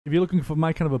If you're looking for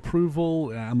my kind of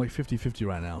approval, I'm like 50-50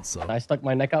 right now, so. I stuck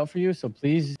my neck out for you, so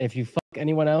please, if you fuck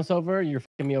anyone else over, you're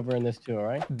fucking me over in this too, all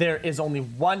right? There is only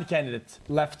one candidate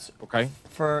left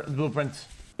for the blueprint.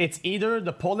 It's either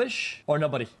the Polish or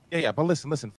nobody. Yeah, but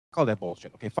listen, fuck all that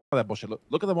bullshit. Okay, fuck all that bullshit.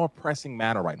 Look at the more pressing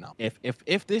matter right now.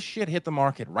 If this shit hit the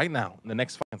market right now in the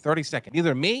next fucking 30 seconds,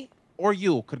 either me or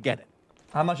you could get it.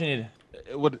 How much you need?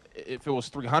 It would, if it was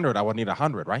 300, I would need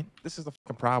 100, right? This is the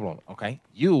fucking problem, okay?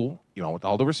 You know, with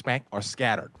all due respect, are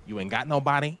scattered. You ain't got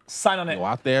nobody. Sign on it. Go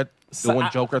out there doing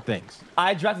Joker things.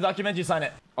 I draft the document, you sign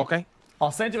it. Okay. I'll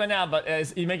send it to you now, but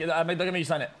you make it. I make the document, you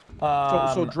sign it.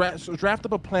 So draft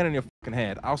up a plan in your fucking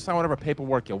head. I'll sign whatever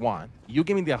paperwork you want. You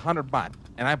give me the 100 baht,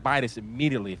 and I buy this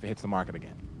immediately if it hits the market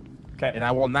again. Okay. And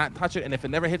I will not touch it. And if it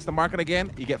never hits the market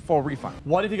again, you get full refund.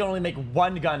 What if you can only make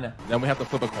one gun? Then we have to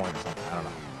flip a coin or something. I don't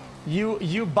know.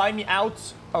 You buy me out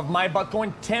of my butt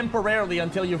coin temporarily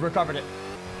until you've recovered it.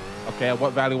 Okay. At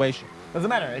what valuation? Doesn't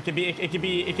matter. It could be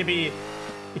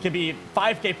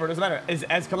 5K per. Doesn't matter.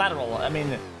 As collateral. I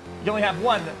mean, you only have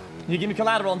one. You give me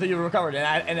collateral until you've recovered,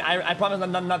 and I promise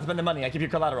not to spend the money. I give you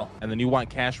collateral. And then you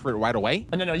want cash for it right away?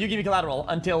 No. You give me collateral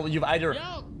until you've either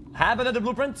have another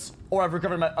blueprint or I've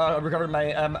recovered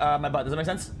my my butt. Does that make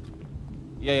sense?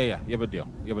 Yeah. You have a deal.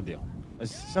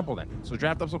 It's simple then. So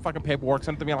draft up some fucking paperwork,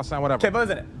 send it to me, I'll sign whatever. Okay, but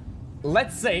listen.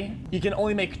 Let's say you can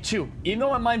only make 2. Even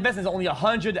though my investment is only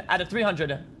 100 out of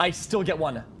 300, I still get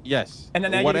 1. Yes. And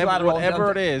then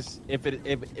whatever it is, if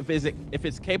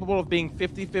it's capable of being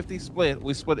 50-50 split,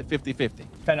 we split it 50-50.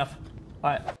 Fair enough.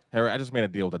 All right. Harry, I just made a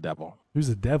deal with the devil. Who's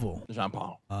the devil?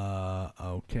 Jean-Paul.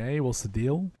 Okay. What's the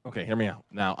deal? Okay, hear me out.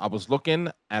 Now, I was looking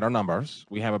at our numbers.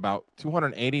 We have about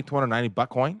 280, 290 butt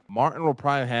coin. Martin will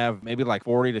probably have maybe like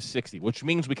 40 to 60, which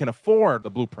means we can afford the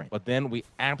blueprint. But then we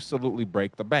absolutely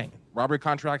break the bank. Robbery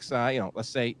contracts, let's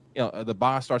say, the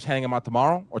boss starts handing them out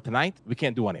tomorrow or tonight. We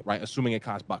can't do any, right? Assuming it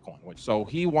costs butt coin. So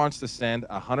he wants to send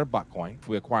 100 butt coin. If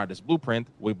we acquire this blueprint,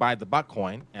 we buy the butt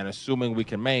coin, and assuming we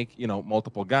can make,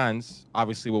 multiple guns,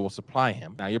 obviously we will supply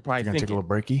him. Now, you're probably thinking, take a little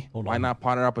breaky. Why not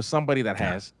partner up with somebody that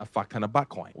has a fuck ton of butt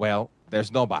coin? Well,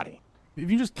 there's nobody.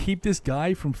 If you just keep this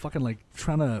guy from fucking like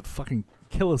trying to fucking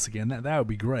kill us again, that would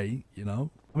be great,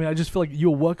 I mean, I just feel like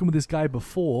you were working with this guy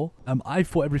before. I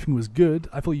thought everything was good.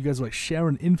 I thought you guys were like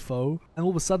sharing info, and all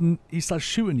of a sudden he starts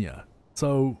shooting you.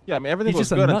 So yeah, I mean everything was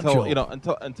good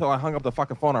until I hung up the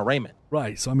fucking phone on Raymond.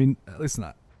 Right. So I mean, listen,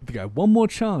 the guy one more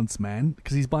chance, man,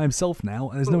 because he's by himself now,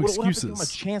 and there's no excuses. We don't have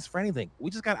to give him a chance for anything.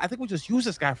 I think we just use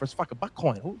this guy for his fucking butt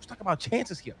coin. Who's talking about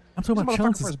chances here? I'm talking about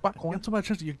chances. For his butt coin. I'm talking about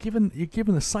chances. You're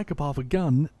giving the psychopath a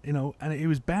gun, and it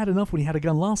was bad enough when he had a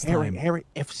gun last time. Harry,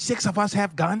 if 6 of us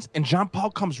have guns and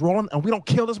Jean-Paul comes rolling and we don't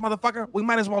kill this motherfucker, we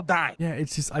might as well die. Yeah,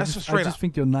 it's just I just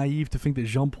think you're naive to think that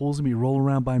Jean-Paul's gonna be rolling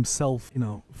around by himself,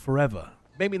 forever.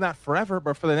 Maybe not forever,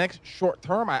 but for the next short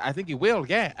term, I think he will.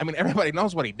 Yeah, I mean everybody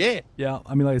knows what he did. Yeah,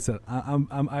 I mean, like I said,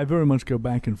 I very much go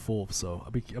back and forth. So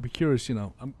I'll be curious.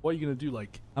 What are you gonna do?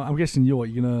 Like, I'm guessing you're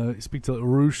gonna speak to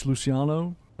Arush,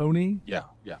 Luciano, Tony. Yeah.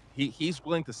 He's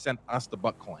willing to send us the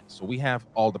butt coin, so we have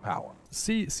all the power.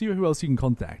 See who else you can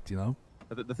contact.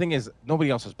 The thing is, nobody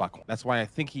else has butt coin. That's why I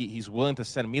think he's willing to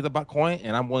send me the butt coin,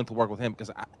 and I'm willing to work with him because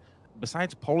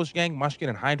besides Polish Gang, Mushkin,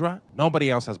 and Hydra,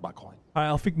 nobody else has butt coin.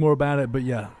 I'll think more about it, but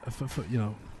yeah, if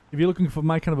you're looking for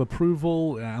my kind of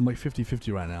approval, I'm like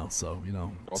 50-50 right now. So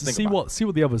see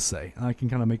what the others say, and I can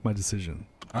kind of make my decision.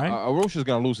 All right. Arush is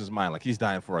gonna lose his mind, like he's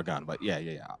dying for a gun. But yeah.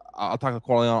 I'll talk to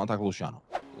Corleone. I'll talk to Luciano.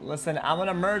 Listen, I'm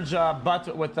gonna merge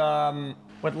butt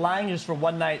with lying just for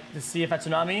one night to see if at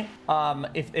Tsunami,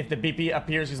 if the BP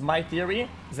appears, because my theory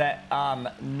is that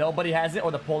nobody has it or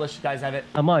the Polish guys have it.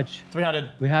 How much? 300.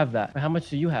 We have that. How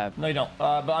much do you have? No, you don't.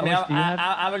 But I mean,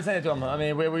 I would send it to him. I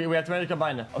mean, we have 300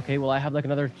 combined. Okay, well, I have like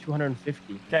another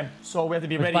 250. Okay, so we have to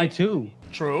be ready. Buy 2.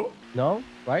 True. No,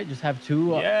 right? Just have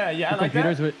 2. Yeah, two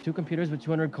computers with 2 computers with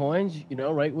 200 coins.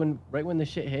 Right when the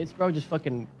shit hits, bro, just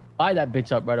fucking buy that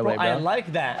bitch up right away, bro. I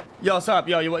like that. Yo, what's up?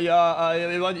 Yo, you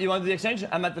want to do the exchange?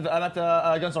 I'm at the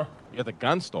gun store. You're at the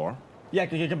gun store? Yeah,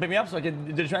 can you come pick me up so I can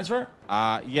do the transfer?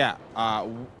 Yeah.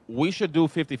 We should do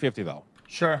 50-50 though.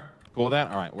 Sure. Cool with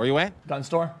that? All right. Where you at? Gun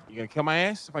store. You gonna kill my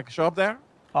ass if I can show up there?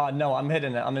 No, I'm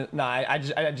hidden. I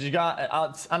just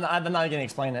got. I'm not gonna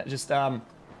explain it. Just All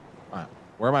right.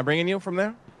 Where am I bringing you from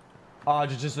there?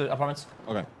 Just the apartments.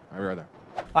 Okay. I'll be right there.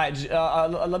 All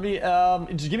right. Let me.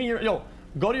 Just give me your.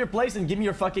 Go to your place and give me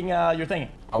your fucking your thing.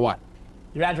 What?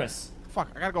 Your address. Fuck,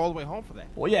 I gotta go all the way home for that.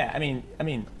 Well, yeah. I mean. I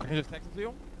can just text it to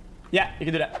you? Yeah, you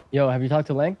can do that. Yo, have you talked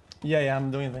to Lang? Yeah,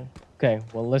 I'm doing anything. Okay,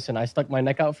 well, listen, I stuck my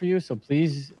neck out for you, so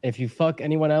please, if you fuck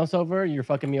anyone else over, you're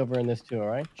fucking me over in this too, all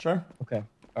right? Sure. Okay,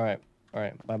 all right,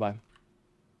 bye-bye.